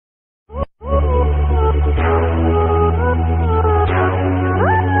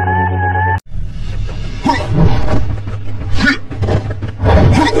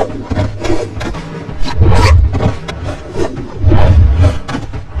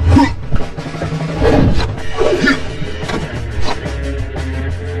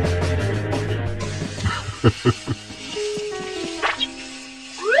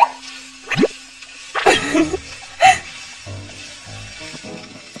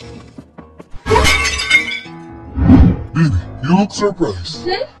look surprised.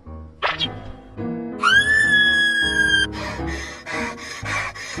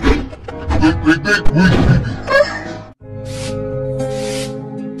 Wait, baby.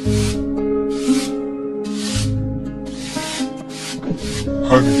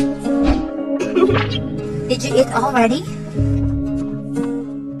 Honey. Did you eat already?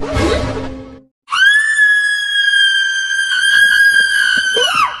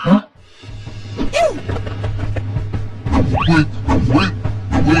 Huh? Wait.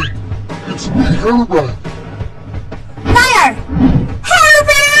 It's me, Herobrine. Liar!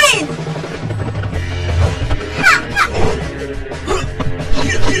 Herobrine!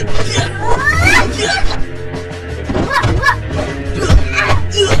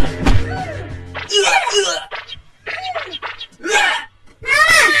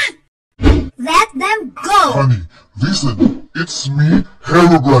 Let them go! Honey, listen. It's me,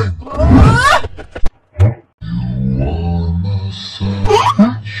 Herobrine. You are my sunshine,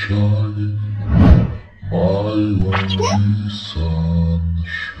 my only sunshine.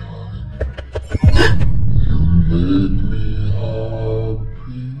 You make me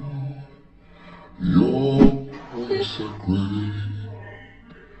happy. Your ways are great.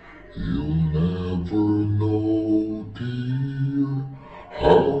 You'll never know, dear,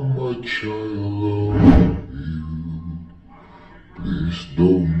 how much I love you. Please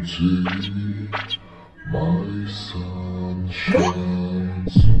don't take my sunshine's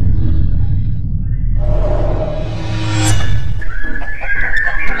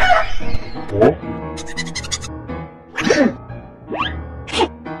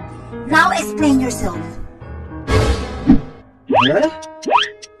Now explain yourself.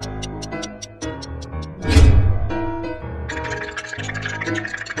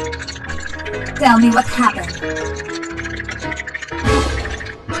 Tell me what happened.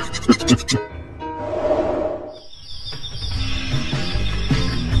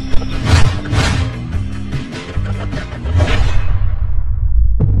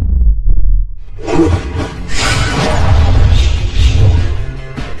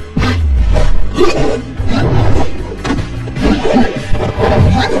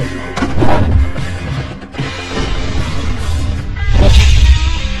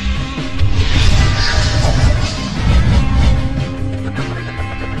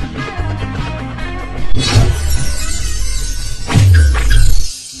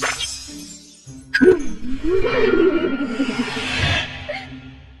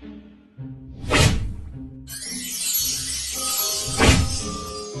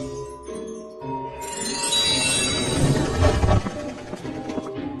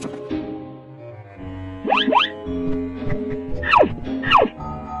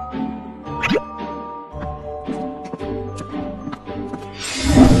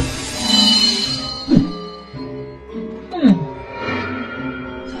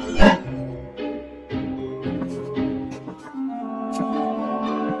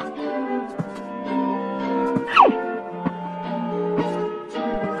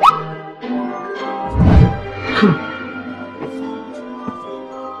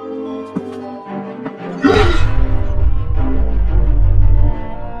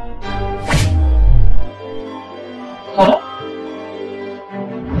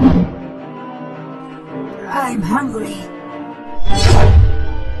 I'm hungry.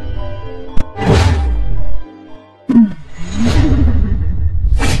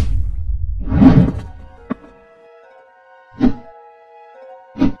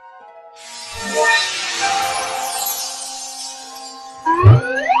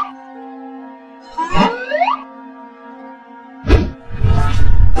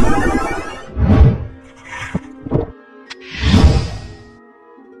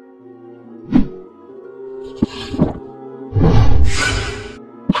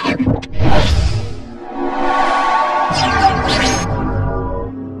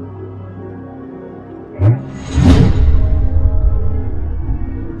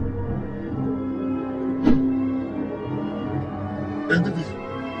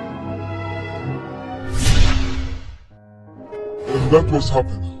 And that was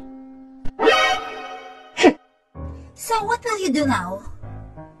happened. So what will you do now?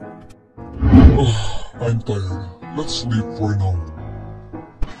 I'm tired. Let's sleep for now.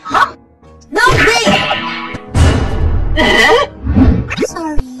 Huh? No way!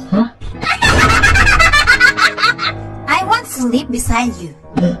 Sorry. Huh? I want to sleep beside you.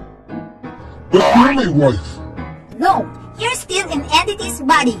 But you're my wife. No, you're still in Entity's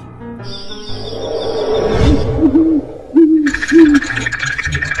body.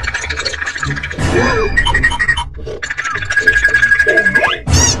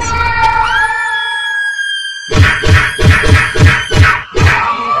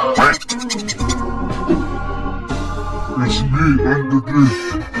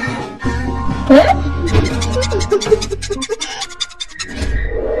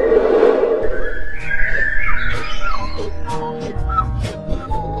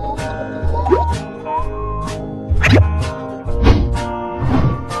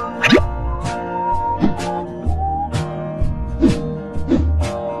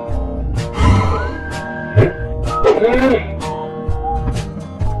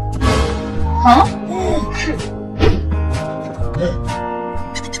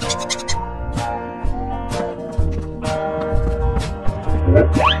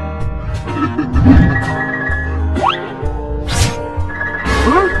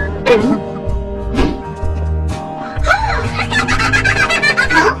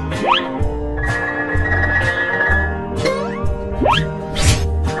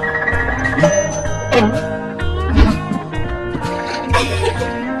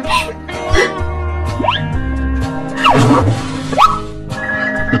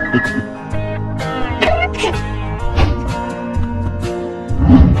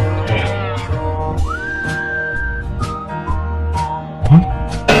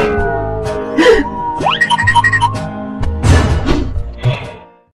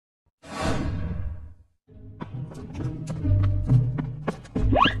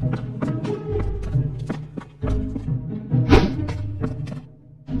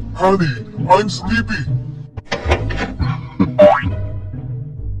 Honey, I'm sleepy.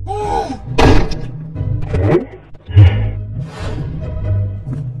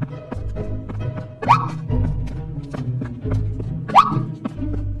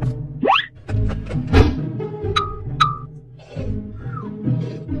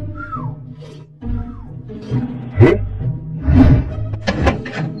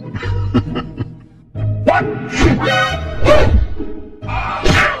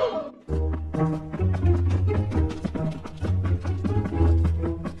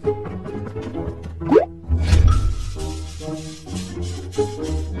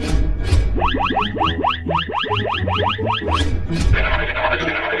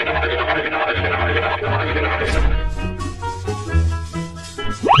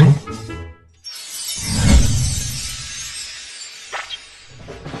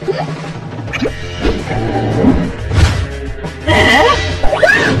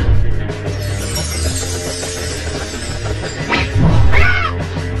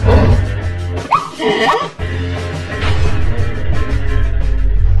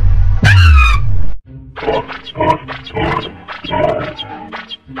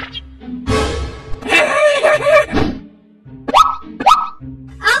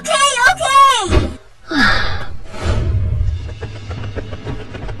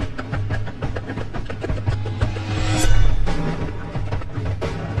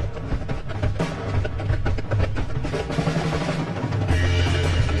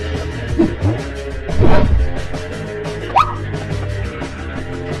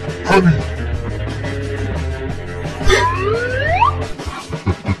 Honey,